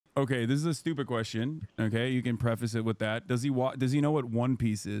Okay, this is a stupid question. Okay, you can preface it with that. Does he know what One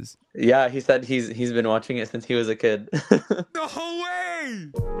Piece is? Yeah, he said he's been watching it since he was a kid. No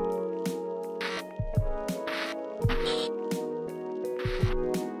way!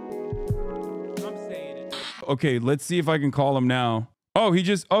 I'm saying it. Okay, let's see if I can call him now. Oh, he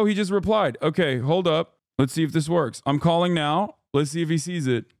just replied. Okay, hold up. Let's see if this works. I'm calling now. Let's see if he sees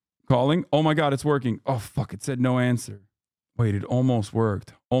it. Calling. Oh my god, it's working. Oh fuck, it said no answer. Wait, it almost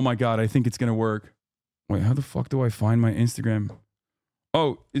worked. Oh my god, I think it's gonna work. Wait, how the fuck do I find my Instagram?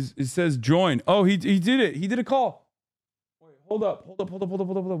 Oh, it says join. Oh, he did it. He did a call. Wait, hold up.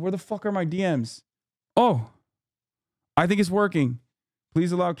 Where the fuck are my DMs? Oh, I think it's working.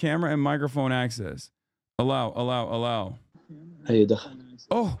 Please allow camera and microphone access. Allow.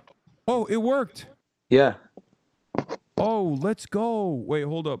 Oh, it worked. Yeah. Oh, let's go. Wait,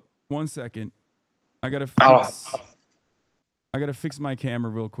 hold up. 1 second. I gotta fix my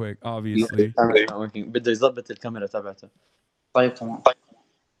camera real quick, obviously. الكاميرا not working. بده يظبط الكاميرا تبعته. طيب تمام.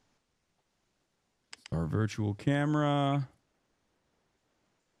 Our virtual camera.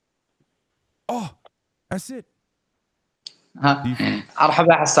 Oh, that's it. ارحب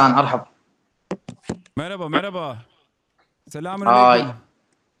يا حسان ارحب. Merhaba. Selamun هاي. alaikum.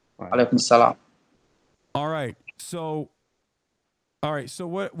 عليكم السلام. All right. So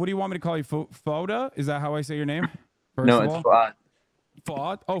what do you want me to call you? Foda? Is that how I say your name? No, it's Fuad.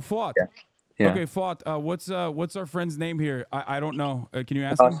 Fuad? Oh, Fuad. Yeah. Okay, Fuad. What's our friend's name here? I don't know. Can you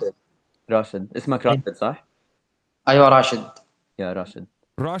ask him? راشد. اسمك راشد صح؟ ايوه راشد. Yeah,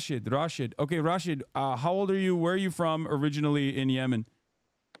 Rashid. Rashid. Okay, Rashid. How old are you? Where are you from originally in Yemen?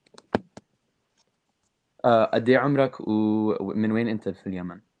 قد ايه عمرك ومن وين انت في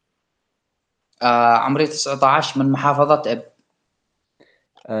اليمن؟ عمري 19 من محافظة إب.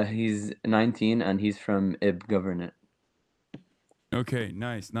 He's 19 and he's from Ib Governorate. Okay,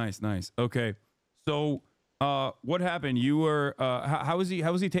 nice. Okay, so what happened? You were how is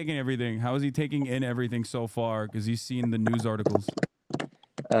he taking everything? How is he taking in everything so far? Because he's seen the news articles.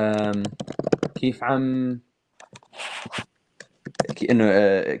 كيف عم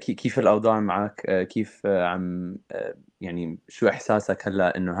انه كيف الاوضاع معك؟ كيف عم يعني شو احساسك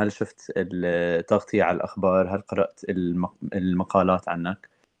هلا؟ انه هل شفت التغطية على الاخبار؟ هل قرأت المقالات عنك؟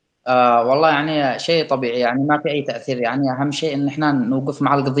 والله يعني شيء طبيعي، يعني ما في أي تأثير، يعني أهم شيء إن إحنا نوقف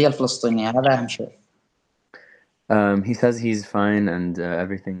مع القضية الفلسطينية، هذا أهم شيء. He says he's fine and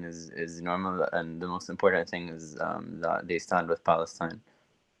everything is normal, and the most important thing is that they stand with Palestine.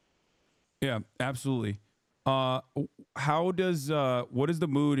 Yeah, absolutely. How does what is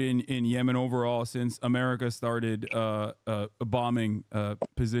the mood in Yemen overall since America started bombing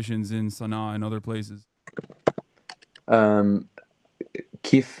positions in Sana'a and other places?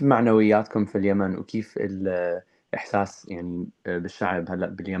 كيف معنوياتكم في اليمن وكيف الإحساس يعني بالشعب هلا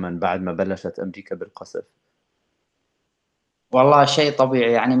باليمن بعد ما بلشت أمريكا بالقصف؟ والله شيء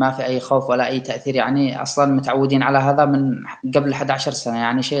طبيعي، يعني ما في أي خوف ولا أي تأثير، يعني أصلا متعودين على هذا من قبل 11 سنة،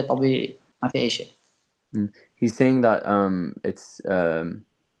 يعني شيء طبيعي ما في أي شيء. He's saying that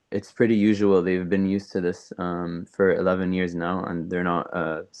it's pretty usual. They've been used to this for 11 years now, and they're not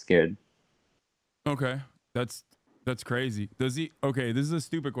scared. Okay, that's crazy. Does he? Okay, this is a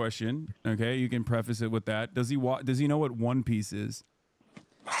stupid question. Okay, you can preface it with that. Does he know what One Piece is?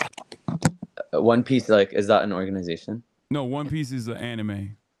 One Piece, like, is that an organization? No, One Piece is an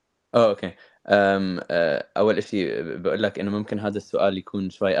anime. Oh, okay. أول شيء بقول لك إنه ممكن هذا السؤال يكون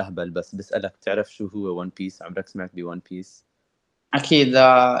شوي أهبل، بس بسألك تعرف شو هو One Piece؟ عمرك سمعت ب One Piece؟ أكيد،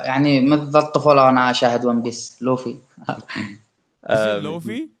 يعني منذ الطفولة وأنا أشاهد ون بيس لوفي. Is it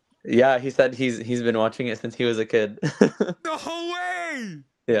Luffy? Yeah, he said he's been watching it since he was a kid. No way!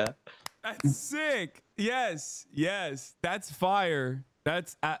 Yeah. That's sick. Yes. That's fire.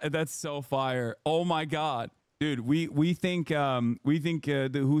 That's so fire. Oh my god. Dude, we think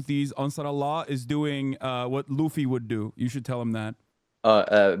the Houthis Ansar Allah is doing what Luffy would do. You should tell him that.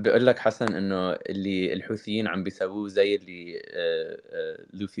 بقول لك حسن انه اللي الحوثيين عم بيسووه زي اللي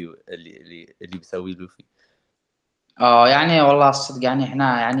لوفي اللي بيسويه لوفي. يعني والله الصدق يعني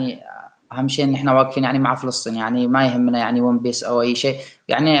احنا يعني اهم شيء ان احنا واقفين يعني مع فلسطين، يعني ما يهمنا يعني ون بيس او اي شيء،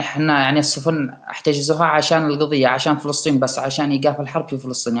 يعني احنا يعني السفن احتجزوها عشان القضية، عشان فلسطين، بس عشان ايقاف الحرب في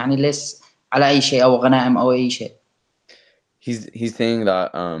فلسطين، يعني ليس على اي شيء او غنائم او اي شيء. He's saying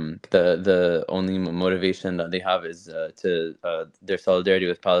that the only motivation that they have is to their solidarity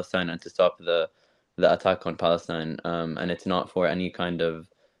with Palestine and to stop the attack on Palestine, and it's not for any kind of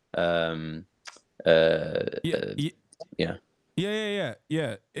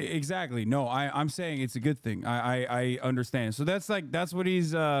Yeah, exactly. No, I'm saying it's a good thing. I understand. So that's what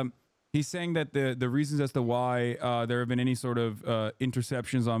he's He's saying that the reasons as to why there have been any sort of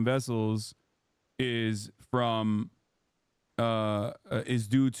interceptions on vessels is from is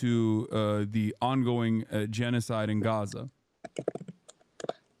due to the ongoing genocide in Gaza.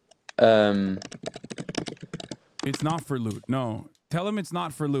 It's not for loot. No, tell him it's not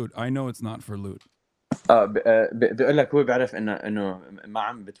for loot. I know it's not for loot. بيقول لك هو بيعرف انه ما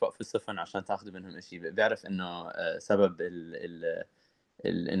عم بتوقف السفن عشان تاخذوا منهم شيء، بيعرف انه سبب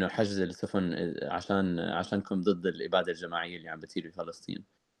انه حجز السفن عشانكم ضد الاباده الجماعيه اللي عم بتصير بفلسطين.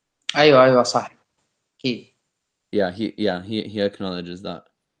 ايوه صح اكيد. He acknowledges that.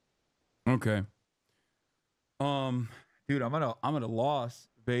 Okay. Dude, I'm at a loss.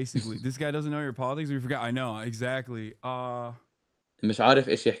 Basically, this guy doesn't know your politics. We forgot. I know exactly. مش عارف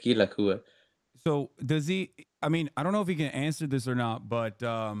ايش يحكي لك هو. So does he? I mean, I don't know if he can answer this or not, but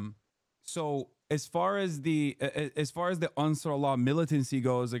so as far as the Ansar Allah militancy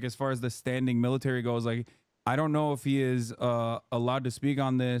goes, like as far as the standing military goes, like I don't know if he is allowed to speak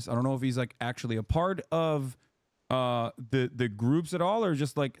on this. I don't know if he's like actually a part of the groups at all, or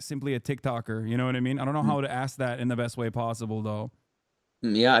just like simply a TikToker. You know what I mean? I don't know how to ask that in the best way possible, though.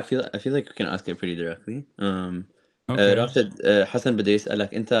 Yeah, I feel like we can ask it pretty directly. Okay. راشد، حسن بده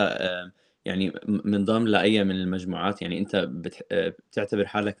يسألك انت يعني منضم لأي من المجموعات؟ يعني انت بتعتبر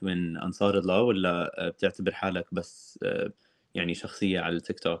حالك من أنصار الله، ولا بتعتبر حالك بس يعني شخصية على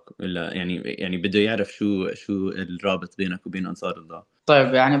التيك توك، ولا يعني بده يعرف شو الرابط بينك وبين أنصار الله؟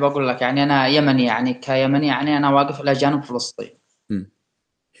 طيب يعني بقول لك يعني أنا يمني، يعني كيمني يعني أنا واقف إلى جانب فلسطين.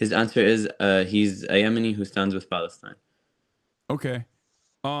 His answer is he's a Yemeni who stands with Palestine. Okay.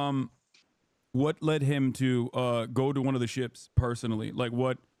 What led him to go to one of the ships personally? Like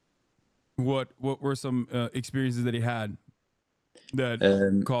what were some experiences that he had that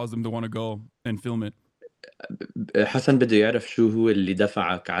caused him to want to go and film it? حسن بده يعرف شو هو اللي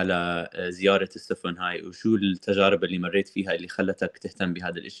دفعك على زيارة السفن هاي، وشو التجارب اللي مريت فيها اللي خلتك تهتم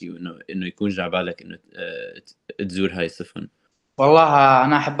بهذا الاشي، وانه يكون جع بالك انه تزور هاي السفن. والله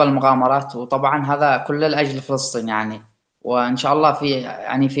أنا أحب المغامرات، وطبعا هذا كله لأجل فلسطين يعني، وإن شاء الله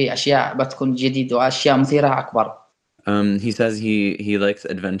في أشياء بتكون جديدة وأشياء مثيرة أكبر. He says he likes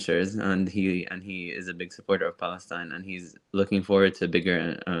adventures, and he is a big supporter of Palestine, and he's looking forward to bigger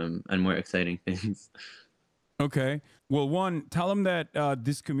and more exciting things. Okay. Well, one, tell him that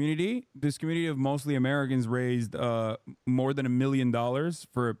this community of mostly Americans raised more than $1 million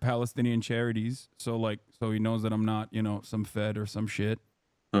for Palestinian charities. So he knows that I'm not, some Fed or some shit.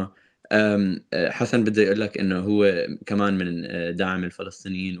 حسن بده يقول لك انه هو كمان من داعم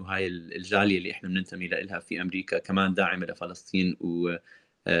الفلسطينيين، وهاي الجاليه اللي احنا بننتمي لها في امريكا كمان داعمه لفلسطين،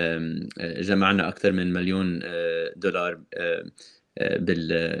 وجمعنا اكثر من $1 مليون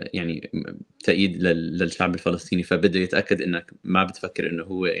يعني تأييد للشعب الفلسطيني. فبده يتاكد انك ما بتفكر انه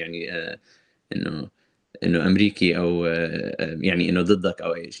هو يعني انه امريكي، او يعني انه ضدك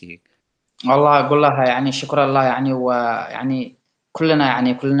او اي شيء هيك. والله أقول لها يعني شكرا الله يعني، ويعني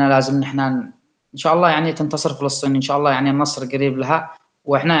كلنا لازم نحن إن شاء الله يعني تنتصر فلسطين إن شاء الله، يعني النصر قريب لها،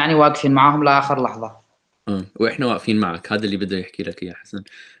 وإحنا يعني واقفين معاهم لآخر لحظة. واحنا واقفين معك، هذا اللي بده يحكي لك اياه حسن.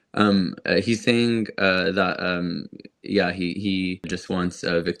 He's saying that he just wants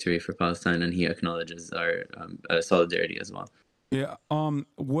a victory for Palestine, and he acknowledges our solidarity as well. Yeah.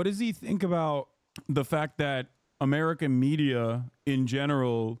 What does he think about the fact that American media in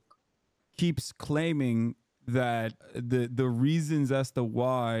general keeps claiming that the reasons as to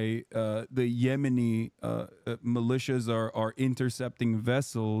why the Yemeni militias are intercepting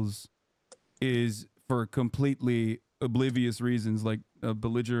vessels is for completely oblivious reasons, like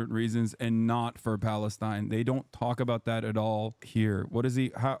belligerent reasons, and not for Palestine? They don't talk about that at all here. What does he?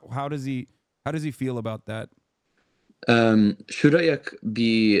 How does he feel about that? شو رأيك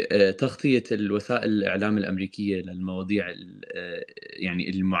بتغطية الوسائل الإعلام الأمريكية للمواضيع يعني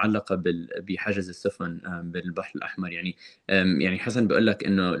المعلقة بحجز السفن بالبحر الأحمر؟ يعني حسن بيقول لك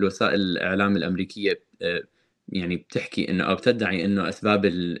إنه الوسائل الإعلام الأمريكية يعني بتحكي إنه أو بتدعي إنه أسباب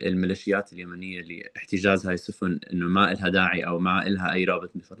الميليشيات اليمنية لاحتجاز هاي السفن إنه ما إلها داعي أو ما إلها أي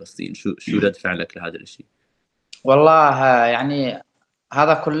رابط بفلسطين. شو رد فعلك لهذا الشيء؟ والله يعني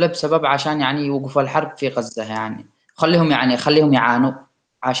هذا كله بسبب عشان يعني يوقفوا الحرب في غزة، يعني خليهم يعانوا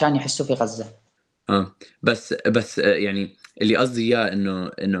عشان يحسوا في غزة. بس يعني اللي قصدي اياه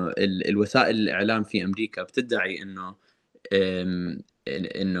انه الوسائل الاعلام في امريكا بتدعي انه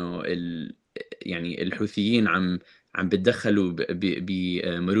يعني الحوثيين عم بتدخلوا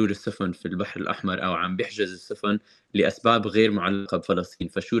بمرور السفن في البحر الاحمر، او عم بيحجز السفن لاسباب غير معلقه بفلسطين.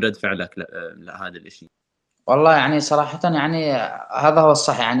 فشو رد فعلك لهذا الشيء؟ والله يعني صراحة يعني هذا هو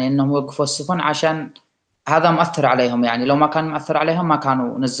الصح، يعني انهم يوقفوا السفن عشان هذا مؤثر عليهم يعني لو ما كان مؤثر عليهم ما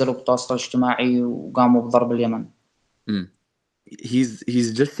كانوا نزلوا بالتواصل الاجتماعي وقاموا بضرب اليمن. Mm.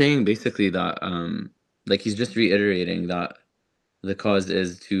 He's just saying basically that like he's just reiterating that the cause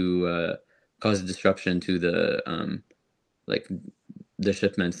is to cause disruption to the like the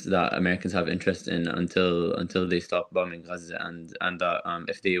shipments that Americans have interest in until they stop bombing Gaza, and that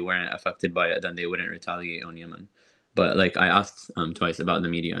if they weren't affected by it then they wouldn't retaliate on Yemen. But like I asked twice about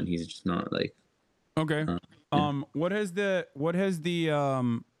the media and he's just not like Okay. yeah. What has the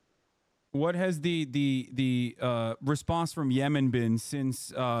response from Yemen been since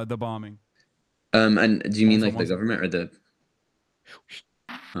the bombing? And do you mean Also, like the government or the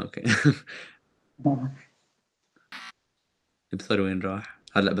okay. ابصر وين راح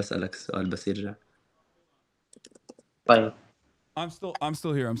هلا بسألك السؤال بس يرجع. طيب. I'm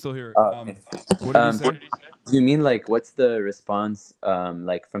still here. Okay. What did he say? Do you mean like what's the response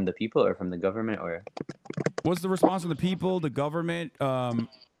like from the people or from the government or What's the response from the people, the government,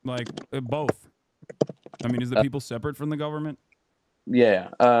 like both? I mean, is the people separate from the government? yeah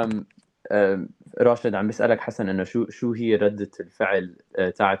راشد عم بيسألك حسن انه شو هي ردة الفعل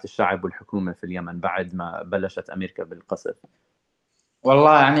تاعت الشعب والحكومة في اليمن بعد ما بلشت امريكا بالقصف.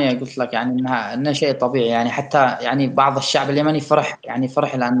 والله يعني قلت لك يعني انها شيء طبيعي يعني حتى يعني بعض الشعب اليمني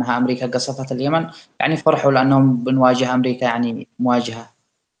فرح لانها امريكا قصفت اليمن يعني فرحوا لانهم بنواجه امريكا يعني مواجهة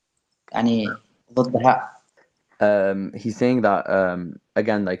يعني ضدها. He's saying that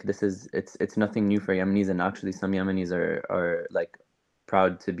again like this is it's nothing new for Yemenis and actually some Yemenis are like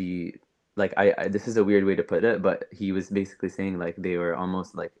proud to be like I this is a weird way to put it but he was basically saying like they were almost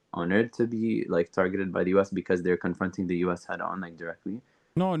like honored to be like targeted by the US because they're confronting the US head on like directly.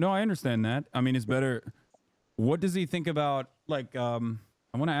 No, I understand that. I mean, it's better. What does he think about like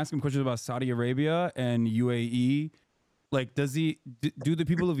I want to ask him questions about Saudi Arabia and UAE. Like, do the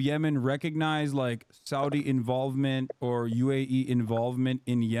people of Yemen recognize like Saudi involvement or UAE involvement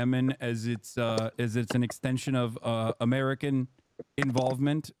in Yemen as it's an extension of American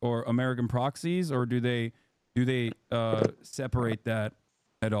involvement or American proxies, or do they separate that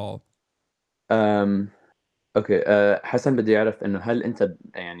at all? اوكي حسن بدي اعرف انه هل انت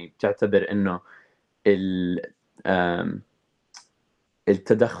يعني بتعتبر انه ال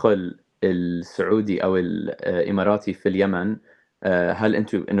التدخل السعودي او الاماراتي في اليمن هل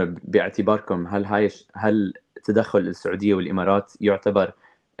انتم انه باعتباركم هل تدخل السعوديه والامارات يعتبر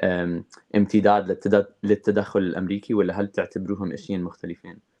امتداد للتدخل الامريكي ولا هل تعتبروهم اشيين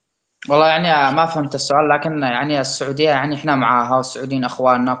مختلفين؟ والله يعني ما فهمت السؤال لكن يعني السعودية يعني احنا معاها والسعوديين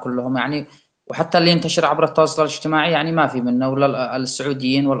اخواننا كلهم يعني وحتى اللي ينتشر عبر التواصل الاجتماعي يعني ما في منه ولا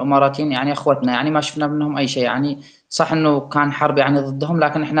السعوديين والاماراتيين يعني اخوتنا يعني ما شفنا منهم اي شيء يعني صح انه كان حرب يعني ضدهم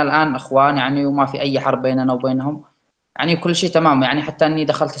لكن احنا الان اخوان يعني وما في اي حرب بيننا وبينهم يعني كل شيء تمام يعني حتى اني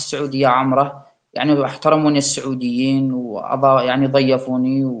دخلت السعودية عمرة يعني احترموني السعوديين يعني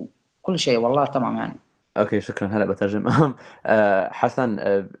ضيفوني وكل شيء والله تمام يعني. اوكي شكرا هلا بترجم. حسن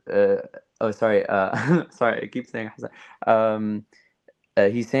oh sorry sorry I keep saying Hassan.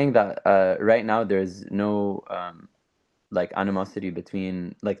 He's saying that right now there's no like animosity between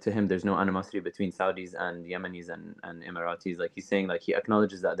like to him there's no animosity between Saudis and Yemenis and Emiratis. Like he's saying like he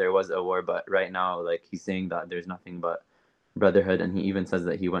acknowledges that there was a war but right now like he's saying that there's nothing but brotherhood and he even says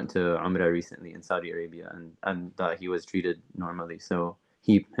that he went to Umrah recently in Saudi Arabia and that he was treated normally. So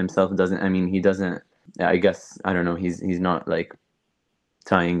he himself doesn't I mean he doesn't I guess I don't know he's not like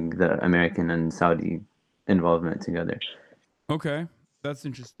tying the American and Saudi involvement together. Okay, that's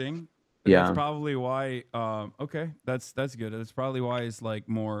interesting. Yeah. That's probably why. Okay, that's good. That's probably why it's like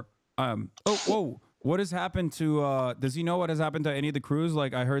more. Oh, whoa! What has happened to? Does he know what has happened to any of the crews?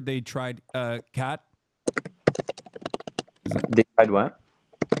 Like I heard they tried cat. They tried what?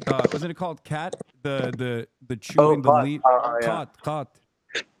 Wasn't it called cat? The chewing the leaf. yeah. Caught.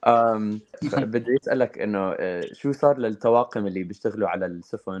 بدي اسالك انه شو صار للطواقم اللي بيشتغلوا على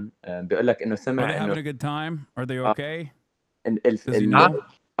السفن بيقول لك انه Are they سمع having انه a good time? Are they okay? Does he ال know?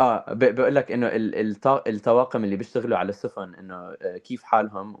 بيقول لك انه الطواقم اللي بيشتغلوا على السفن انه كيف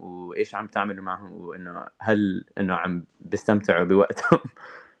حالهم وايش عم تعملوا معهم وانه هل انه عم بيستمتعوا بوقتهم.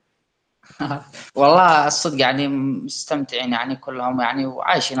 والله الصدق يعني مستمتعين يعني كلهم يعني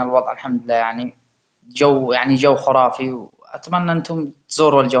وعايشين الوضع الحمد لله يعني جو خرافي وأتمنى أنتم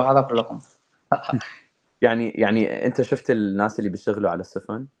تزوروا الجو هذا كلكم. يعني انت شفت الناس اللي بيشتغلوا على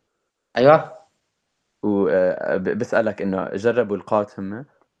السفن؟ أيوة. وبسألك انه جربوا القات هم؟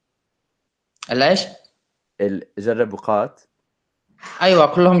 ليش؟ جربوا قات؟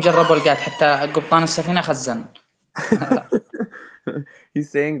 أيوة كلهم جربوا القات حتى قبطان السفينة خزن. He's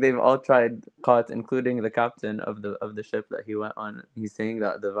saying they've all tried qat, including the captain of the ship that he went on. He's saying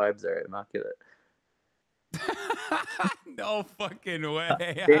that the vibes are immaculate. No fucking way.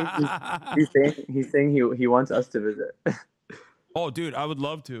 He's saying he wants us to visit. Oh, dude, I would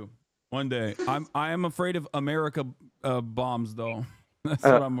love to one day. I am afraid of America bombs though. That's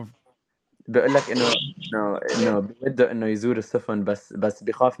what I'm. بقول لك انه بده انه يزور السفن بس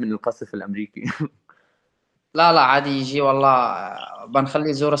بيخاف من القصف الامريكي. لا لا عادي يجي والله، بنخليه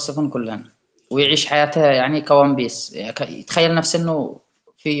يزور السفن كلهن ويعيش حياته يعني كون بيس، يتخيل نفسه انه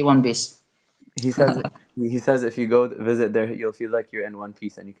في ون بيس. He says he says if you go visit there, you'll feel like you're in One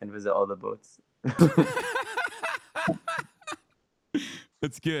Piece and you can visit all the boats.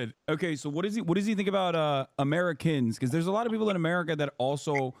 That's good. Okay, so what does he think about Americans? Because there's a lot of people in America that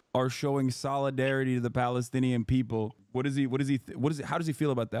also are showing solidarity to the Palestinian people. How does he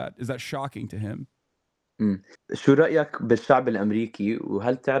feel about that? Is that shocking to him? شو رأيك بالشعب الأمريكي،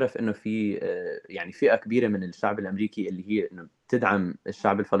 وهل تعرف إنه في يعني فئة كبيرة من الشعب الأمريكي اللي هي إنه بتدعم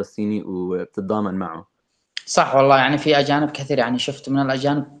الشعب الفلسطيني وبتتضامن معه؟ صح والله، يعني في أجانب كثير، يعني شفت من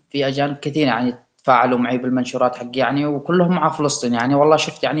الأجانب في أجانب كثير يعني تفاعلوا معي بالمنشورات حقي يعني، وكلهم مع فلسطين يعني. والله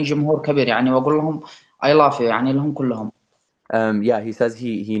شفت يعني جمهور كبير يعني، وأقول لهم I love you يعني لهم كلهم. Yeah, he says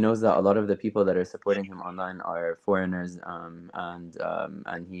he knows that a lot of the people that are supporting him online are foreigners,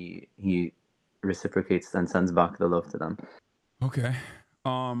 and he reciprocates and sends back the love to them. Okay.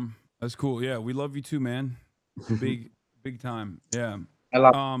 That's cool. Yeah, we love you too, man. Big time. Yeah. I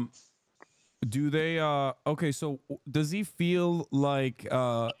love Do they okay, so does he feel like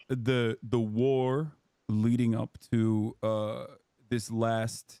the war leading up to this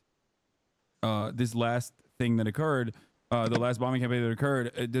last thing that occurred, the last bombing campaign that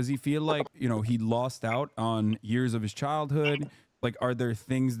occurred, does he feel like, you know, he lost out on years of his childhood? Like, are there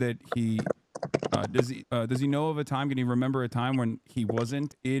things that he does he know of a time, can he remember a time when he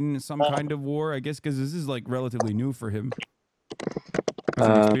wasn't in some kind of war? I guess because this is like relatively new for him as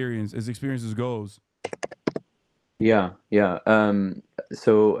an experience, as experiences goes. Yeah.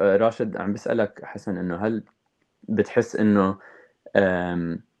 So راشد عم بسألك حسن إنه هل بتحس إنه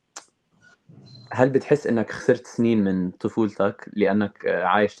هل بتحس إنك خسرت سنين من طفولتك لأنك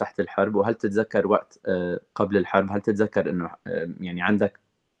عايش تحت الحرب، وهل تتذكر وقت قبل الحرب؟ هل تتذكر إنه يعني عندك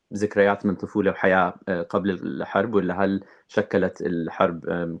ذكريات من طفولة وحياة قبل الحرب، ولا هل شكلت الحرب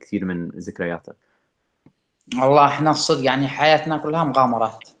كثير من ذكرياتك؟ والله احنا الصدق يعني حياتنا كلها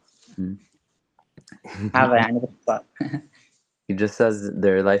مغامرات. هذا يعني باختصار. He just says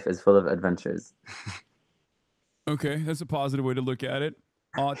their life is full of adventures. Okay, that's a positive way to look at it.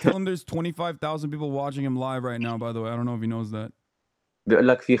 Tell him there's 25,000 people watching him live right now, by the way. I don't know if he knows that. بيقول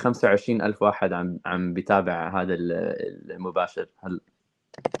لك في 25,000 واحد عم بيتابع هذا المباشر. هل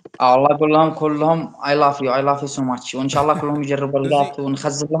والله أقول لهم كلهم I love you so much، وإن شاء الله كلهم يجربوا الجات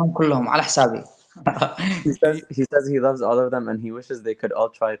ونخزن لهم كلهم على حسابي. he says he loves all of them and he wishes they could all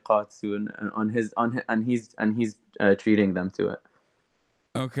try qat soon and he's treating them to it.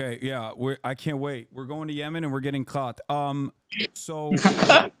 Okay, yeah, I can't wait. We're going to Yemen and we're getting caught. So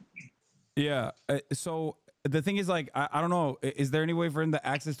yeah, so the thing is, like, I don't know, is there any way for him to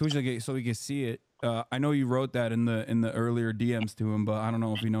access Twitch so he can see it? I know you wrote that in the earlier DMs to him, but I don't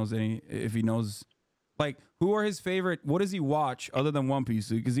know if he knows like, who are his favorite, what does he watch other than One Piece?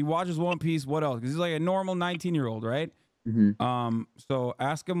 Because he watches One Piece, what else? Because he's like a normal 19-year-old, right? So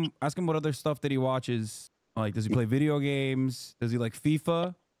ask him what other stuff that he watches. Like, does he play video games? Does he like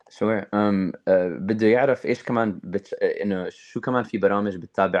FIFA? Sure. بده يعرف ايش كمان انه شو كمان في برامج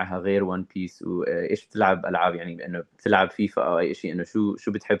بتتابعها غير ون بيس، وايش بتلعب العاب، يعني انه بتلعب فيفا او اي شيء، انه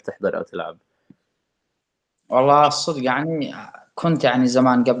شو بتحب تحضر او تلعب؟ والله الصدق يعني كنت يعني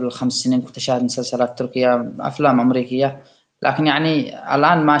زمان قبل 5 سنين كنت أشاهد مسلسلات تركية، أفلام أمريكية، لكن يعني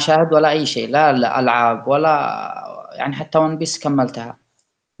الآن ما أشاهد ولا أي شيء، لا ألعاب ولا يعني حتى ون بيس كملتها.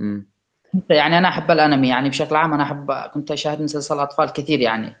 يعني أنا أحب الأنمي يعني بشكل عام، كنت أشاهد مسلسل أطفال كثير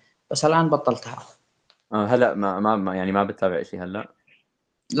يعني، بس الآن بطلتها. هلا ما يعني ما بتتابع شيء هلا؟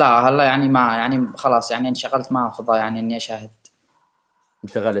 لا هلا يعني ما يعني خلاص يعني انشغلت، ما أفضى يعني إني أشاهد.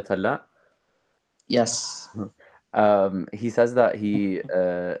 انشغلت هلا؟ Yes. He says that he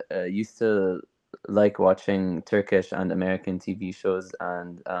used to like watching Turkish and American TV shows,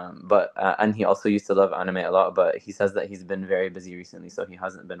 and he also used to love anime a lot. But he says that he's been very busy recently, so he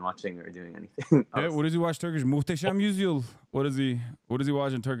hasn't been watching or doing anything else. Hey, what does he watch Turkish? Muhteşem Yüzyıl. What does he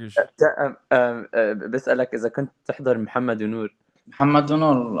watch in Turkish? بسألك إذا كنت تحضر محمد ونور. محمد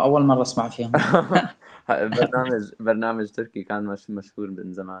ونور أول مرة أسمع فيهم. برنامج تركي كان مشهور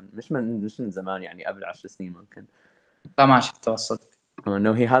من زمان، مش من زمان، يعني قبل 10 سنين ممكن. لا ما شفته الصدق. Oh,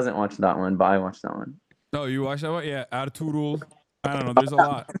 no, he hasn't watched that one, but I watched that one. Oh, you watched that one? Yeah, Ertuğrul. I don't know. There's a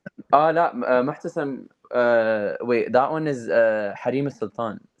lot. لا محتسم. Wait, that one is حريم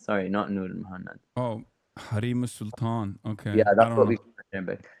السلطان. Sorry, not Noor Muhammad. Oh, Harim Sultan. Okay. Yeah, I that's don't what know. we call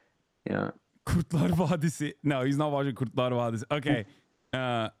Arabic. Yeah. Kurtlar Vadisi. No, he's not watching Kurtlar Vadisi. Okay.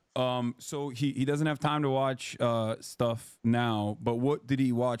 So he doesn't have time to watch stuff now, but what did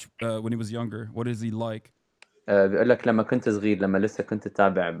he watch when he was younger? What is he like? بيقول لك لما كنت صغير لما لسه كنت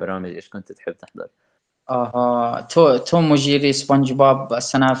تتابع برامج ايش كنت تحب تحضر؟ توم وجيري، سبونج بوب،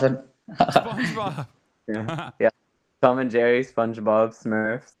 السنافل. SpongeBob. Yeah. Yeah. Tom and Jerry, SpongeBob,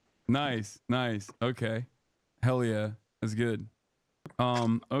 Smurfs. Nice, nice. Okay. Hell yeah. That's good.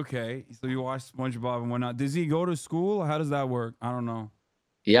 Okay. So you watch SpongeBob and whatnot. Does he go to school? How does that work? I don't know.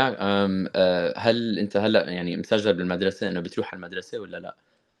 Yeah. هل انت هلا يعني مسجل بالمدرسة انه بتروح على المدرسة ولا لا؟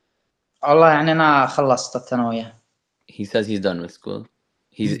 والله يعني أنا خلصت الثانوية. He says he's done with school.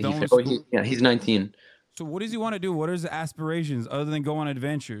 He's done with school? Yeah, he's 19. So what does he want to do? What are his aspirations other than go on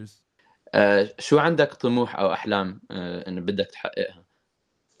adventures? شو عندك طموح او احلام انه بدك تحققها؟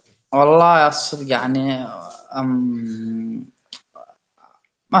 والله الصدق يعني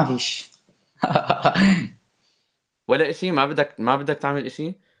ما فيش. ولا اشي؟ ما بدك تعمل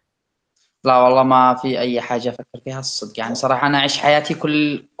اشي؟ لا والله ما في أي حاجة أفكر فيها الصدق، يعني صراحة أنا أعيش حياتي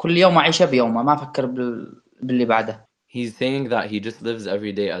كل يوم أعيشه بيومه، ما أفكر باللي بعده. He's saying that he just lives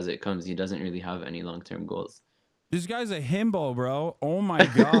every day as it comes. He doesn't really have any long-term goals. This guy's a himbo, bro. Oh my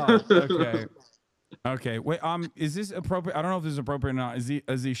god. Okay. Okay. Wait. Is this appropriate? I don't know if this is appropriate or not. Is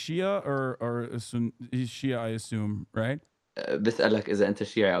he Shia or he's Shia? I assume, right? بسألك إذا أنت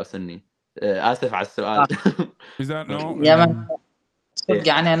شيعي أو سني. آسف على السؤال. Is that no? يمن صدق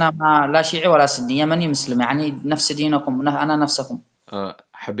يعني أنا لا شيعي ولا سني، يمني مسلم، يعني نفس دينكم، أنا نفسكم.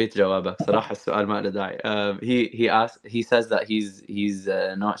 حبيت جوابك صراحة. السؤال ما له داعي. He says that he's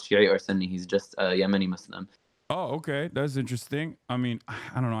not Shi'i or Sunni. He's just a Yemeni Muslim. Oh, okay. That's interesting. I mean,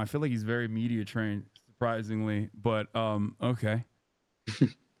 I don't know. I feel like he's very media trained, surprisingly. But okay.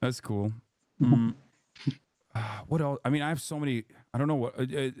 That's cool. What else? I mean, I have so many. I don't know what.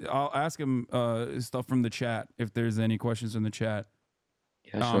 I'll ask him stuff from the chat if there's any questions in the chat.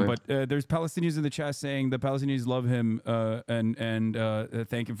 Yeah, sure. But there's Palestinians in the chat saying the Palestinians love him and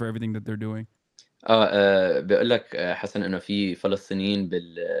thank him for everything that they're doing. بقول لك حسن إنه في فلسطينيين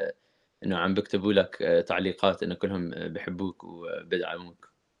إنه عم بيكتبوا لك تعليقات إنه كلهم بحبوك وبدعموك.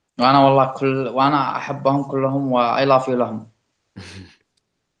 وأنا أحبهم كلهم و I love you لهم.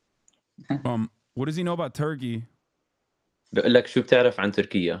 What does he know about Turkey? بقول لك شو بتعرف عن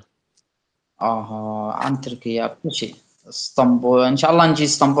تركيا؟ عن تركيا كل شيء. اسطنبول إن شاء الله نجي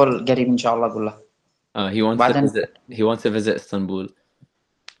اسطنبول قريب إن شاء الله أقول له. He wants to visit Istanbul.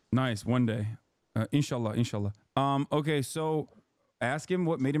 Nice, one day. Inshallah, inshallah. Okay, so ask him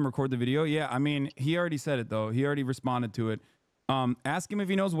what made him record the video. Yeah, I mean, he already said it though. He already responded to it. Ask him if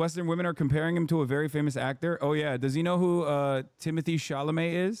he knows Western women are comparing him to a very famous actor. Oh yeah, does he know who Timothy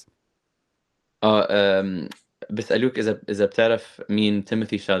Chalamet is? بسألوك إذا بتعرف مين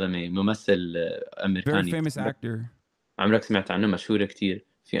تيموثي شالامي، ممثل أمريكاني. Very famous actor. عمرك سمعت عنه؟ مشهور كتير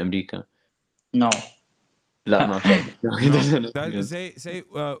في أمريكا. No. لا ما في. Say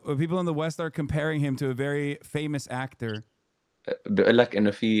people in the West are comparing him to a very famous actor. بقول لك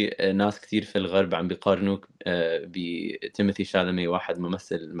إنه في ناس كتير في الغرب عم بيقارنوك بتيموثي شالامي، واحد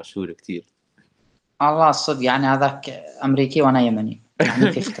ممثل مشهور كتير. الله الصدق يعني هذاك أمريكي وأنا يمني،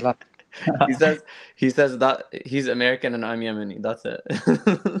 يعني في اختلاف. he says that he's American and I'm Yemeni. That's it.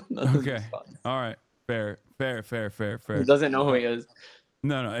 Okay. All right. Fair. He doesn't know who he is.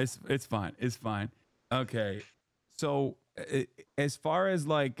 No, it's fine. It's fine. Okay. So as far as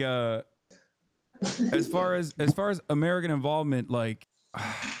like as far as American involvement, like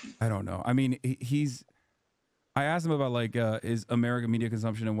I don't know. I mean, I asked him about like his American media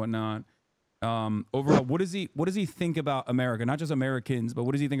consumption and whatnot. Overall, what does he think about America? Not just Americans, but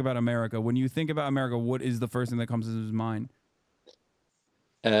what does he think about America? When you think about America, what is the first thing that comes to his mind?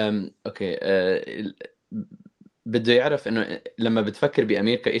 اوكي. بده يعرف انه لما بتفكر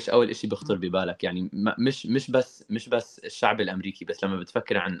بامريكا ايش اول شيء بيخطر ببالك، يعني مش بس الشعب الامريكي، بس لما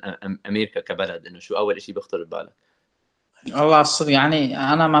بتفكر عن امريكا كبلد انه شو اول شيء بيخطر ببالك؟ والله الصدق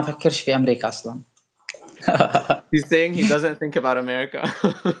يعني انا ما افكرش في امريكا اصلا. He's saying he doesn't think about America.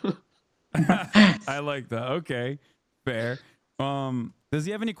 I like that. Okay, fair. Does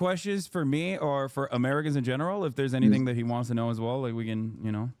he have any questions for me or for Americans in general? If there's anything that he wants to know as well, like we can,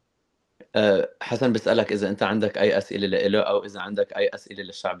 you know. حسن بسألك إذا أنت عندك أي أسئلة له أو إذا عندك أي أسئلة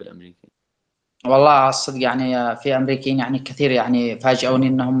للشعب الأمريكي. والله الصدق يعني في أمريكيين يعني كثير يعني فاجئوني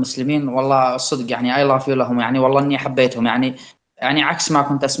إنهم مسلمين، والله الصدق يعني I love you لهم، يعني والله إني حبيتهم، يعني عكس ما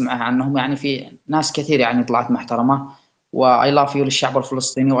كنت أسمعه عنهم، يعني في ناس كثير يعني طلعت محترمة، و I love you للشعب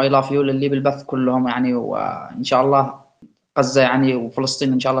الفلسطيني و I love you للي بالبث كلهم يعني، وإن شاء الله غزة يعني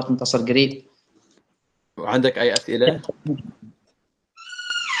وفلسطين إن شاء الله تنتصر قريب. وعندك أي أسئلة؟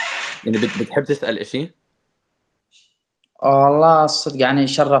 يعني بتحب تسأل إشي؟ والله الصدق يعني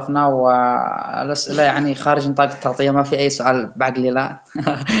شرفنا، والأسئلة يعني خارج نطاق التغطية، ما في أي سؤال بعقلي لا.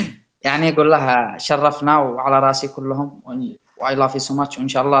 يعني أقول لها شرفنا وعلى راسي كلهم، I love you so much، وإن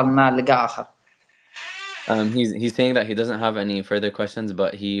شاء الله لنا لقاء آخر. He's saying that he doesn't have any further questions,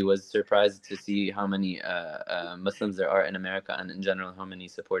 but he was surprised to see how many Muslims there are in America, and in general how many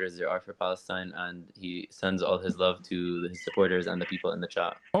supporters there are for Palestine, and he sends all his love to his supporters and the people in the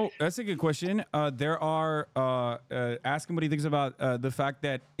chat. Oh, that's a good question. There are ask him what he thinks about the fact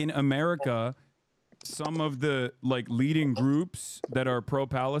that in America, some of the like leading groups that are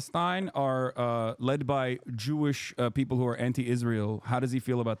pro-Palestine are led by Jewish people who are anti-Israel. How does he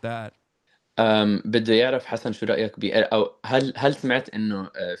feel about that? بده يعرف حسن شو رأيك أو هل سمعت إنه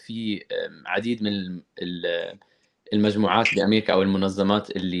في عديد من المجموعات بأمريكا أو المنظمات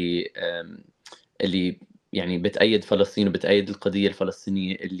اللي يعني بتأيد فلسطين وبتأيد القضية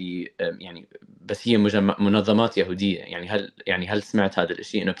الفلسطينية اللي يعني بس هي منظمات يهودية، يعني هل سمعت هذا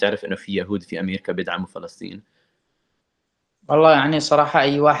الشيء إنه بتعرف إنه في يهود في أمريكا بيدعموا فلسطين؟ والله يعني صراحة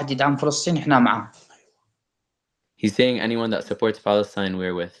أي واحد يدعم فلسطين إحنا معه. He's saying anyone that supports Palestine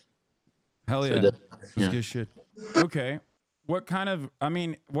we're with. Hell So yeah. that, That's yeah. good shit. Okay. What kind of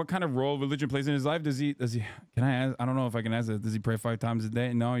role religion plays in his life? Does he, can I ask? I don't know if I can ask that. Does he pray 5 times a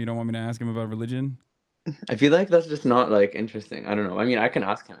day? No, you don't want me to ask him about religion? I feel like that's just not like interesting. I don't know. I mean, I can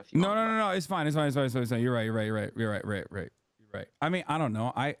ask him if you want. No. It's fine. It's fine. You're right. I mean, I don't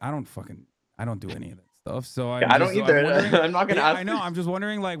know. I don't do any of that stuff. So I don't either. I'm not gonna ask. I know. I'm just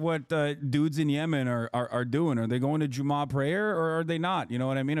wondering like what dudes in Yemen are doing. Are they going to Jummah prayer or are they not? You know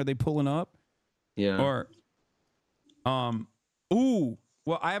what I mean? Are they pulling up? Yeah. Or ooh,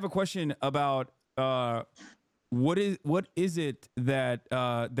 well, I have a question about what is it that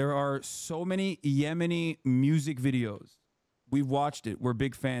there are so many Yemeni music videos? We've watched it. We're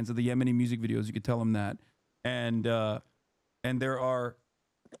big fans of the Yemeni music videos. You could tell them that, and there are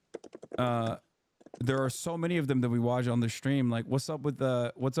so many of them that we watch on the stream. Like, what's up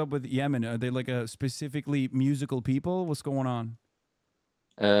with Yemen? Are they like a specifically musical people? What's going on?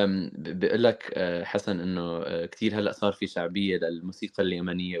 بقول لك حسن انه كثير هلا صار في شعبيه للموسيقى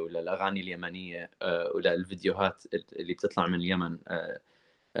اليمنيه وللاغاني اليمنيه وللفيديوهات اللي بتطلع من اليمن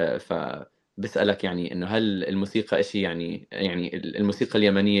فبسالك يعني انه هل الموسيقى شيء يعني الموسيقى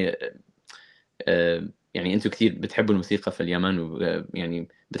اليمنيه يعني انتم كثير بتحبوا الموسيقى في اليمن ويعني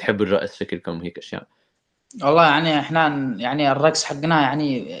بتحبوا الرقص شكلكم وهيك اشياء؟ والله يعني احنا يعني الرقص حقنا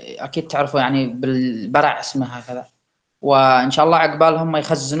يعني اكيد تعرفوا يعني بالبرع اسمها هكذا، وان شاء الله عقبالهم ما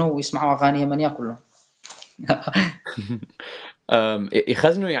يخزنوا ويسمعوا اغاني يمنيه كلهم.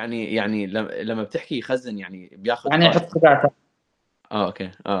 يخزنوا يعني لما بتحكي يخزن يعني بياخذ يعني يحط داتا.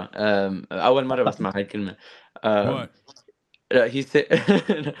 اوكي اول مره بسمع هاي الكلمه. What? He said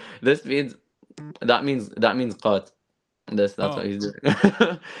this means that means قات. That's what he's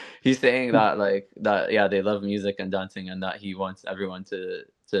doing. He's saying that like that yeah they love music and dancing and that he wants everyone to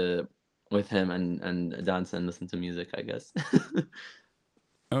with him and dance and listen to music, I guess.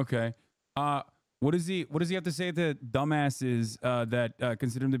 Okay. What does he have to say to dumbasses that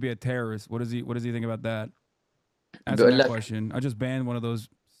consider him to be a terrorist? What does he think about that? Answer that question. I just banned one of those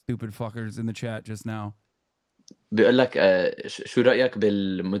stupid fuckers in the chat just now. بيقول لك شو رأيك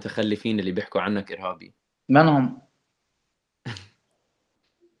بالمتخلفين اللي بيحكوا عنك إرهابي؟ منهم؟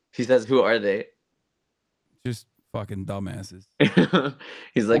 He says who are they? Just fucking dumbasses.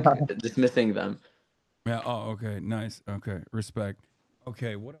 He's like dismissing them. Yeah. Oh, okay. Nice. Okay. Respect.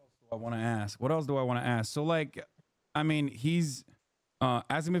 Okay. What else do I want to ask? So like, I mean, he's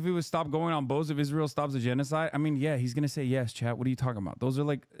ask him if he would stop going on boats if Israel stops the genocide. I mean, yeah, he's gonna say yes, chat. What are you talking about? Those are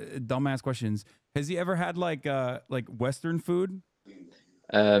like dumbass questions. Has he ever had like Western food?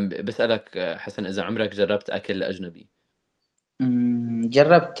 بسألك حسن إذا عمرك جربت أكل أجنبي؟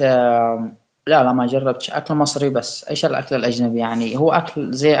 جربت لا ما جربتش أكل مصري بس. إيش الأكل الأجنبي؟ يعني هو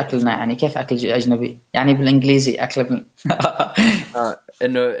أكل زي أكلنا، يعني كيف أكل أجنبي؟ يعني بالإنجليزي أكل مين؟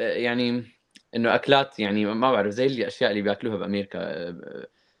 إنه يعني إنه أكلات يعني ما بعرف زي الأشياء اللي بياكلوها بأمريكا.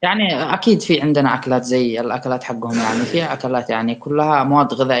 يعني أكيد في عندنا أكلات زي الأكلات حقهم، يعني في أكلات يعني كلها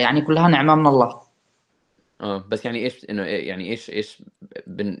مواد غذاء، يعني كلها نعمة من الله. بس يعني ايش انه يعني ايش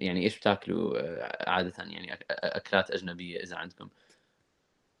يعني ايش بتاكلوا عادة يعني اكلات اجنبية اذا عندكم؟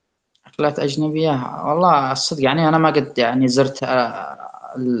 أكلات أجنبية والله الصدق يعني أنا ما قد يعني زرت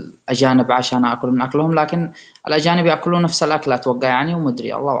الأجانب عشان أكل من أكلهم، لكن الأجانب يأكلون نفس الأكل أتوقع يعني،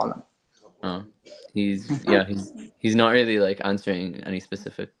 ومدري الله أعلم. he's not really like answering any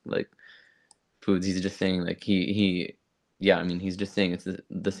specific like foods. He's just saying like he yeah, I mean, he's just saying it's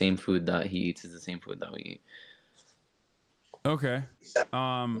the same food that he eats is the same food that we eat. Okay.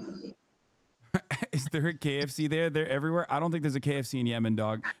 Is there a KFC there? They're everywhere. I don't think there's a KFC in Yemen,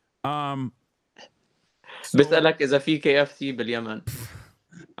 dog. So بسألك إذا في KFC باليمن.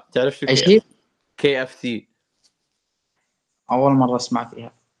 تعرف شو اي شيء؟ KFC؟ اول مره اسمع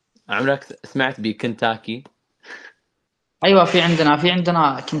فيها. عمرك سمعت بكنتاكي؟ ايوه في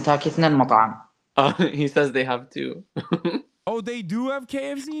عندنا كنتاكي 2 مطاعم. He says they have 2. oh, they do have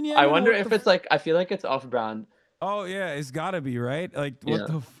KFC in Yemen? I wonder What if the it's like, I feel like it's off-brand. Oh yeah, it's gotta be, right? Like what Yeah.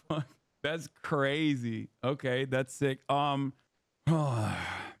 the fuck? That's crazy. Okay, that's sick.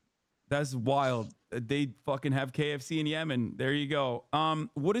 That's wild. They fucking have KFC in Yemen. There you go.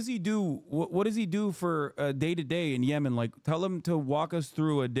 What does he do? What does he do for day to day in Yemen? Like, tell him to walk us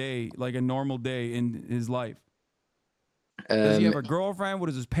through a day, like a normal day in his life. Does he have a girlfriend? What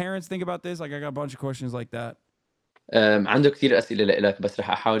does his parents think about this? Like, I got a bunch of questions like that. عنده كثير أسئلة لك بس رح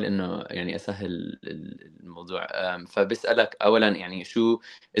أحاول إنه يعني أسهل الموضوع. فبسألك أولا يعني شو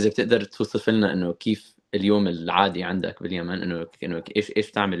إذا بتقدر توصف لنا إنه كيف اليوم العادي عندك باليمن، إنه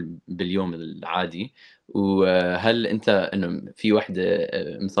إيش تعمل باليوم العادي، وهل أنت إنه في وحدة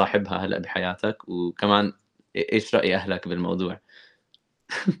مصاحبها هلأ بحياتك، وكمان إيش رأي أهلك بالموضوع؟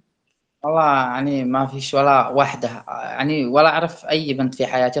 والله يعني ما فيش ولا واحدة يعني ولا أعرف أي بنت في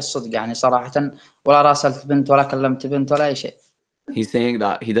حياتي الصدق يعني صراحة، ولا راسلت بنت ولا كلمت بنت ولا أي شيء. He's saying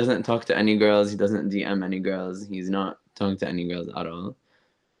that he doesn't talk to any girls, he doesn't DM any girls, he's not talking to any girls at all.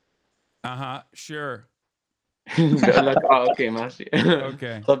 Sure. بقول لك اوكي ماشي.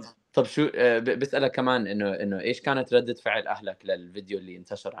 Okay. طب شو بسألك كمان انه ايش كانت ردة فعل اهلك للفيديو اللي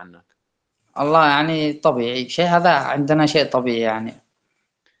انتشر عنك؟ الله يعني طبيعي، شيء هذا عندنا شيء طبيعي يعني.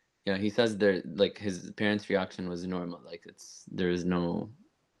 Yeah, he says there like his parents' reaction was normal, like there is no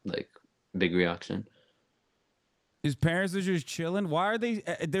like big reaction. His parents are just chilling. Why are they?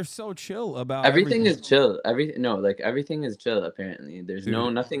 They're so chill about everything. Is chill. Everything is chill. Apparently, there's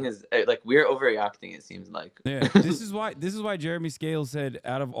nothing is like we're overreacting. It seems like. Yeah, this is why Jeremy Scales said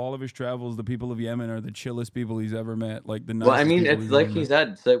out of all of his travels, the people of Yemen are the chillest people he's ever met. Like the nicest. Well, I mean, it's like he said.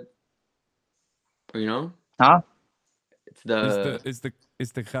 So, you know. Huh?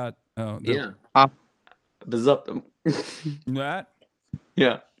 It's the khat. Oh, yeah. بالضبط. That.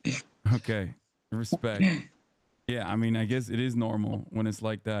 Yeah. Okay. Respect. Yeah, I mean, I guess it is normal when it's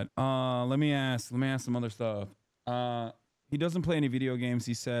like that. Let me ask some other stuff. He doesn't play any video games,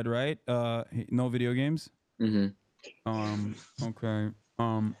 he said, right? No video games? Mm-hmm. Okay.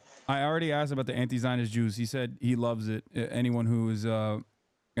 I already asked about the anti-Zionist Jews. He said he loves it. Anyone who is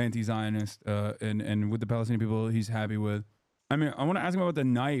anti-Zionist and with the Palestinian people, he's happy with. I mean, I want to ask him about the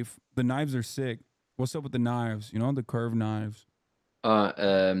knife. The knives are sick. What's up with the knives? You know, the curved knives.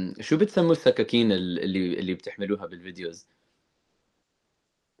 شو بتسموا السكاكين اللي بتحملوها بالفيديوز؟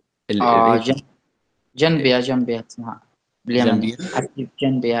 جنبية اسمها باليمني.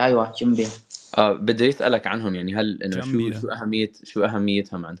 جنبية أيوة جنبية. بدي أسألك عنهم يعني هل إنه شو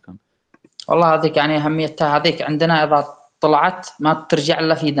أهميتهم عندكم؟ والله هذيك يعني أهميتها هذيك عندنا إذا طلعت ما ترجع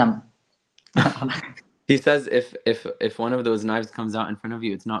إلا في دم. He says if one of those knives comes out in front of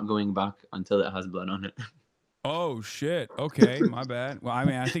you, it's not going back until it has blood on it. Oh shit. Okay, my bad. Well, I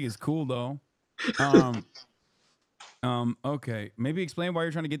mean, I think it's cool though. Okay. Maybe explain why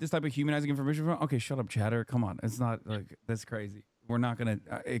you're trying to get this type of humanizing information from. Okay, shut up, chatter. Come on. It's not like that's crazy. We're not gonna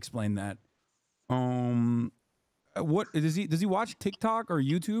explain that. What does he watch TikTok or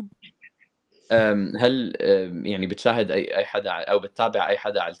YouTube? هل يعني بتشاهد اي حدا او بتتابع اي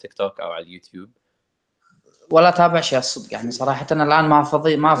حدا على التيك توك او على اليوتيوب؟ ولا تابع شيء الصدق يعني صراحة أنا الآن ما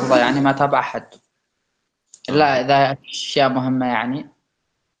فضي يعني ما تابع أحد. لا إذا أشياء مهمة يعني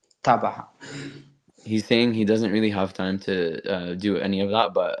تابعها. He's saying he doesn't really have time to do any of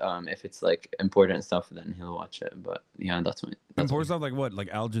that, but if it's like important stuff, then he'll watch it. But yeah, that's important stuff like what? Like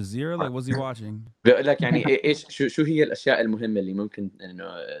Al Jazeera? Like what's he watching? بقول لك يعني ايش شو هي الاشياء المهمة اللي ممكن انه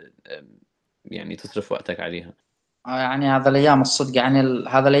يعني تصرف وقتك عليها؟ يعني هذا الأيام الصدق يعني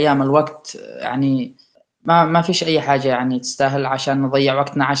هذا الأيام الوقت يعني ما فيش أي حاجة يعني تستاهل عشان نضيع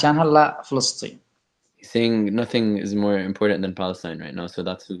وقتنا عشانها إلا فلسطين. He's saying nothing is more important than Palestine right now, so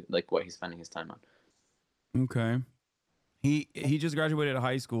that's like what he's spending his time on. Okay. He just graduated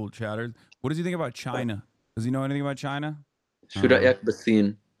high school, Chatter. What does he think about China? Does he know anything about China? شو رأيك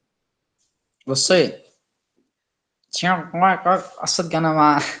بالصين؟ بالصين الصدق أنا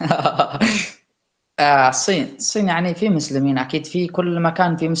ما الصين يعني في مسلمين أكيد، في كل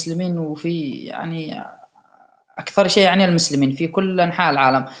مكان في مسلمين، وفي يعني أكثر شيء يعني المسلمين في كل أنحاء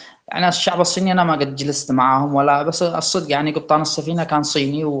العالم. يعني الشعب الصيني أنا ما قد جلست معهم ولا، بس الصدق يعني قبطان السفينة كان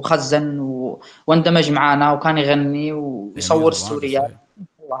صيني وخزن واندمج معانا وكان يغني Damn, he has ويصور a lot to ستوريات. say.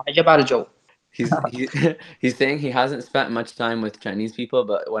 والله عجبها الجو. He's saying he hasn't spent much time with Chinese people,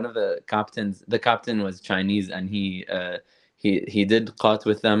 but one of the captain was Chinese, and he did qat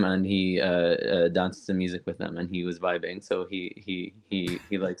with them, and he danced some music with them, and he was vibing. So he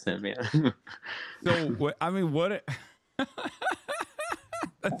likes him. Yeah. So I mean, what?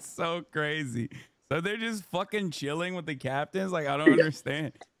 That's so crazy. So they're just fucking chilling with the captains. Like I don't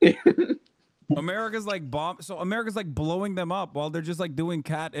understand. America's like America's like blowing them up while they're just like doing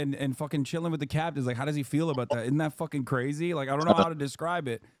cat and fucking chilling with the captains. Like, how does he feel about that? Isn't that fucking crazy? Like, I don't know how to describe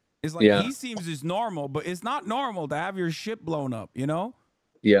it. It's like he seems just normal, but it's not normal to have your ship blown up, you know?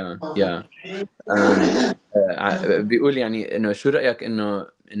 yeah. بيقول يعني انه شو رأيك انه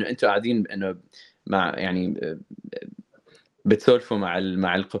انتوا قاعدين انه مع يعني بتسولفوا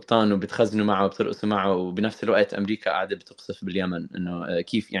مع القبطان وبتخزنوا معه وبترقصوا معه، وبنفس الوقت امريكا قاعده بتقصف باليمن، انه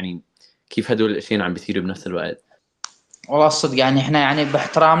كيف هدول الاشياء عم بيصيروا بنفس الوقت؟ والله الصدق يعني احنا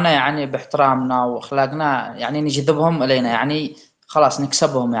يعني باحترامنا واخلاقنا يعني نجذبهم الينا، يعني خلاص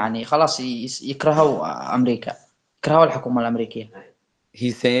نكسبهم، يعني خلاص يكرهوا امريكا، يكرهوا الحكومه الامريكيه.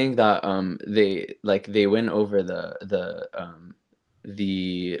 He's saying that they win over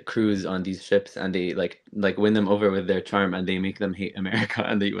the crews on these ships, and they like win them over with their charm, and they make them hate America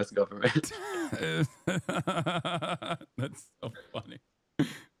and the US government. That's so funny.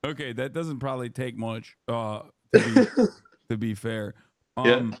 Okay, that doesn't probably take much to be fair.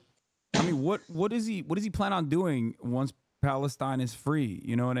 Yeah. I mean, what does he plan on doing once Palestine is free?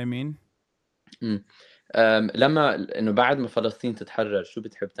 You know what I mean? لما انه بعد ما فلسطين تتحرر شو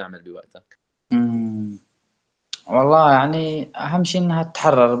بتحب تعمل بوقتك؟ والله يعني اهم شيء انها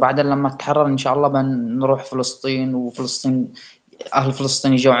تتحرر، بعدين لما تتحرر ان شاء الله بنروح فلسطين، وفلسطين اهل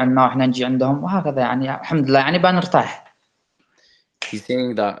فلسطين يجوا عندنا واحنا نجي عندهم، وهكذا يعني الحمد لله يعني بنرتاح. He's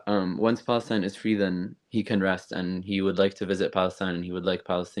saying that once Palestine is free, then he can rest, and he would like to visit Palestine, and he would like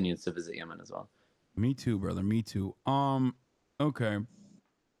Palestinians to visit Yemen as well. Me too, brother. Me too. Okay.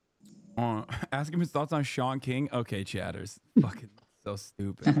 Ask him his thoughts on Sean King. Okay, chatters. Fucking so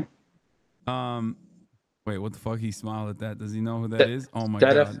stupid. Wait, what the fuck? He smiled at that. Does he know who that is? Oh my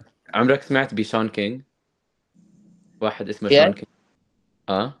god. عمرك سمعت بشون كينج؟ واحد اسمه Yeah. شون كينج.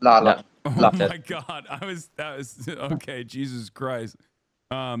 لا. Oh my god. That was okay. Jesus Christ.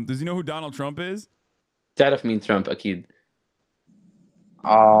 Does he know who Donald Trump is? تعرف مين ترامب أكيد.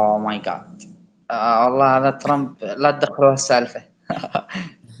 Oh my god. والله هذا ترامب لا تدخلوا السالفة.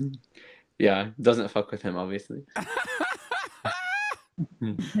 Yeah, doesn't fuck with him obviously.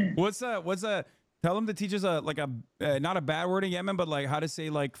 What's a tell him to teach us not a bad word in Yemen, but like how to say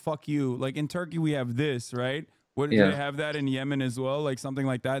like fuck you. Like in Turkey we have this, right? Do they have that in Yemen as well? Like something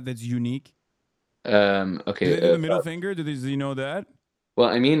like that that's unique? Okay. Do they do the middle finger? Does he know that? Well,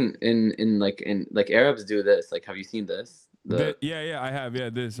 I mean, in Arabs do this. Like, have you seen this? Yeah, I have. Yeah,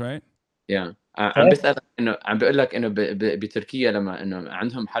 this, right? Yeah. عم بسألك إنه عم بقول لك إنه بتركيا لما إنه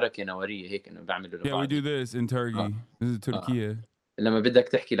عندهم حركة نوارية هيك إنه بيعملوا لبعض. Yeah, we do this in Turkey. This is Turkey. لما بدك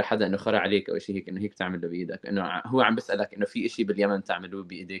تحكي لحدا إنه خرع عليك أو شيء هيك إنه هيك تعمله بإيدك، إنه هو عم بسألك إنه في إشي باليمن تعملوه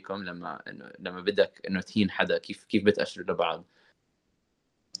بإيديكم لما بدك إنه تهين حدا، كيف بتأشروا لبعض؟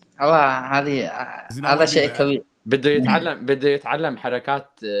 والله هذا شيء كبير. بده يتعلم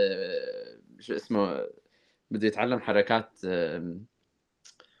حركات شو اسمه، بده يتعلم حركات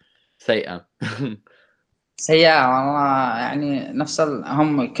سيئة. سيئة والله، يعني نفس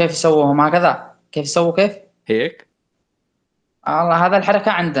هم كيف يسووا هم هكذا، كيف يسووا كيف هيك. والله هذا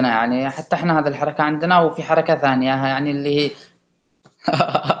الحركة عندنا، يعني حتى احنا هذا الحركة عندنا، وفي حركة ثانية يعني اللي هي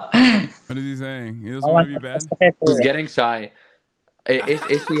What is he saying? He doesn't want to be bad. He's getting shy.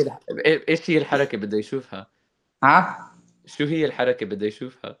 ايش هي الحركة بده يشوفها؟ ها؟ شو هي الحركة بده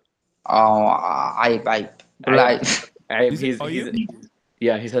يشوفها؟ عيب عيب. عيب.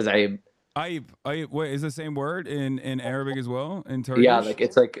 He says عيب. Ayib. Wait, is the same word in Arabic as well? In Turkish? Yeah, like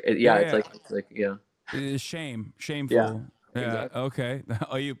it's like shame, shameful. Yeah. Exactly. Okay.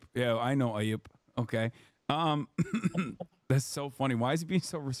 Ayib. Yeah, I know Ayib. Okay. That's so funny. Why is he being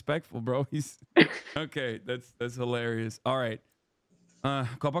so respectful, bro? He's okay. That's hilarious. All right.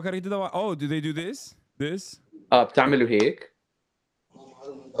 Oh, do they do this? This? بتعملوا هيك؟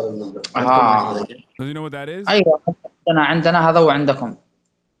 Does he know what that is? أيوة، عندنا هذا وعندكم.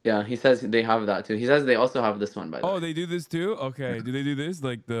 Yeah, he says they have that too. He says they also have this one, by the way. Oh, they do this too? Okay. Do they do this?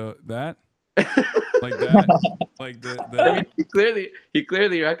 Like that? Like that? Like the I mean, he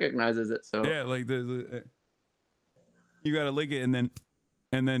clearly recognizes it. So yeah, like you gotta lick it and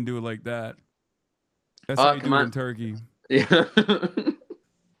then do it like that. That's how you do it in Turkey. Yeah.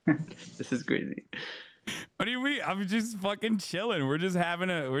 This is crazy. What do you mean? I'm just fucking chilling. We're just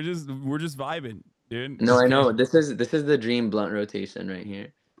vibing, dude. No, I Okay? know. This is the dream blunt rotation right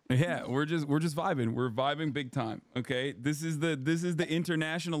here. Yeah, we're just vibing. We're vibing big time. Okay, this is the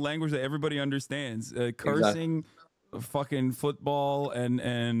international language that everybody understands. Cursing, fucking football,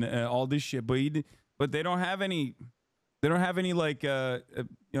 and all this shit. But they don't have any. They don't have any like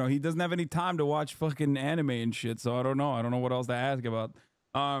he doesn't have any time to watch fucking anime and shit. So I don't know what else to ask about.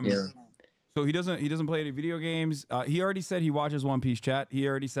 Yeah. So he doesn't play any video games. He already said he watches One Piece, chat. He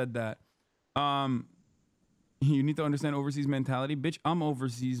already said that. You need to understand overseas mentality. Bitch, I'm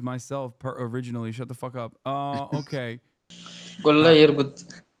overseas myself originally. Shut the fuck up. Okay. قول له يرقد.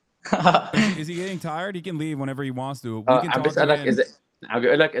 Is he getting tired? He can leave whenever he wants to. We can عم talk بسألك again. إذا عم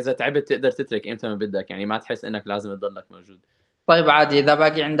بيقول لك إذا تعبت تقدر تترك إمتى ما بدك، يعني ما تحس إنك لازم تضلك موجود. طيب عادي، إذا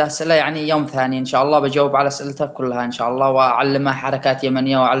باقي عنده أسئلة يعني يوم ثاني إن شاء الله بجاوب على أسئلته كلها إن شاء الله، وأعلمه حركات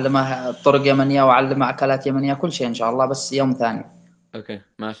يمنية وأعلمه طرق يمنية وأعلمه أكلات يمنية، كل شيء إن شاء الله، بس يوم ثاني. Okay,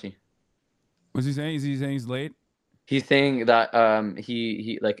 ماشي. What's he saying? Is he saying he's late? He's saying that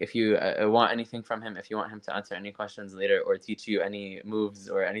he like if you want anything from him, if you want him to answer any questions later or teach you any moves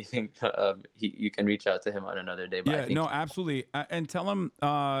or anything, you can reach out to him on another day. But Yeah, I think no, absolutely. And tell him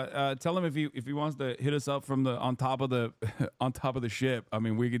if he wants to hit us up from the on top of the ship. I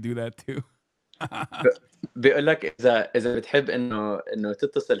mean, we could do that too. بيقول لك إذا بتحب إنه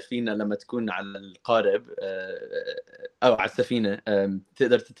تتصل فينا لما تكون على القارب أو على السفينة،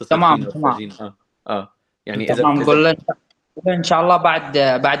 تقدر تتصل تمام فينا تمام وتفرجينا. يعني تمام. قول له إن شاء الله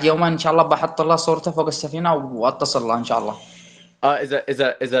بعد يومين إن شاء الله بحط له صورته فوق السفينة وأتصل له إن شاء الله.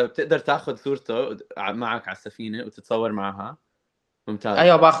 إذا بتقدر تاخذ صورته معك على السفينة وتتصور معها، ممتاز.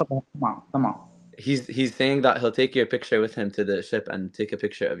 أيوة باخذها. تمام. He's saying that he'll take your picture with him to the ship and take a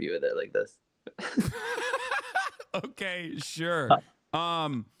picture of you with it like this. Okay, sure.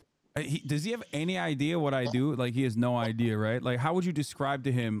 Does he have any idea what I do? Like, he has no idea, right? Like, how would you describe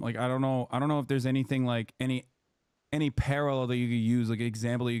to him? Like, I don't know if there's anything like any parallel that you could use, like an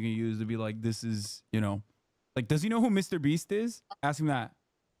example that you can use to be like, this is, like, does he know who Mr. Beast is? Ask him that.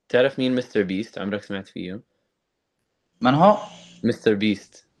 تعرف مين مستر بيست؟ عمرك سمعت فيه؟ من هو؟ مستر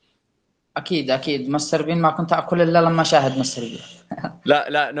بيست. أكيد مستر بين، ما كنت أكل إلا لما شاهد مستر بين.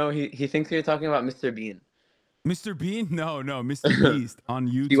 لا no, he thinks you're talking about Mr. Bean. Mr. Bean? No, Mr. Beast on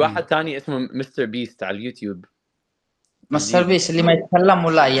YouTube. في واحد تاني اسمه مستر بيست على اليوتيوب. مستر بيس اللي ما يتكلم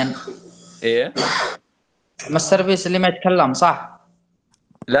ولا ين؟ ايه؟ مستر بيس اللي ما يتكلم صح؟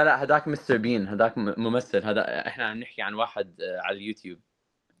 لا هداك مستر بين، هداك ممثل. هذا احنا عم نحكي عن واحد على اليوتيوب.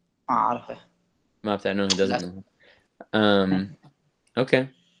 ما أعرفه. ما بتعرف. he doesn't know. Okay.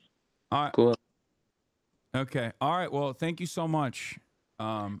 All right. Cool. Okay. All right. Well, thank you so much.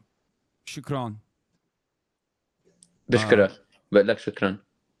 شكرا. بشكرك. بقول لك شكرا.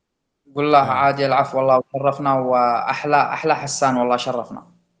 قول له عادي، العفو والله، وشرفنا، وأحلى حسان والله شرفنا.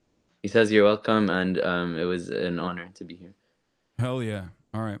 He says you're welcome and it was an honor to be here. Hell yeah.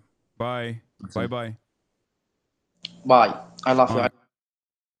 All right. Bye. Awesome. Bye. I love you.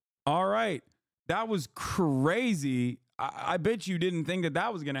 All right. That was crazy. I bet you didn't think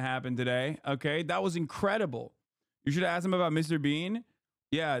that was going to happen today. Okay. That was incredible. You should have asked him about Mr. Bean.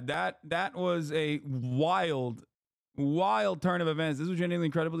 Yeah, that was a wild turn of events. This was genuinely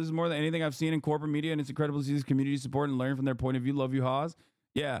incredible. This is more than anything I've seen in corporate media, and it's incredible to see this community support and learn from their point of view. Love you, Haas.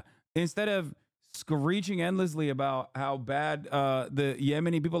 Yeah. Instead of screeching endlessly about how bad the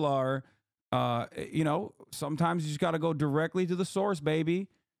Yemeni people are, sometimes you just got to go directly to the source, baby.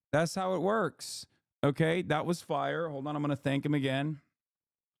 That's how it works. Okay, that was fire. Hold on, I'm going to thank him again.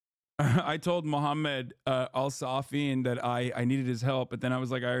 I told Mohammed Al-Safin that I needed his help, but then I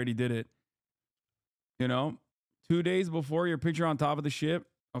was like, I already did it. 2 days before your picture on top of the ship.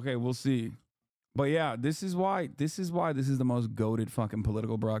 Okay, we'll see. But yeah, this is why this is the most goated fucking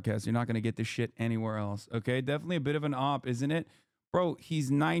political broadcast. You're not going to get this shit anywhere else. Okay, definitely a bit of an op, isn't it? Bro,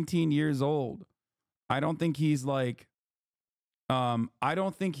 he's 19 years old. I don't think he's like, I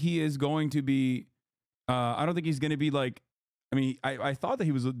don't think he is going to be, I don't think he's going to be like, I mean, I thought that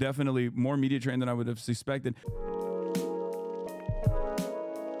he was definitely more media trained than I would have suspected.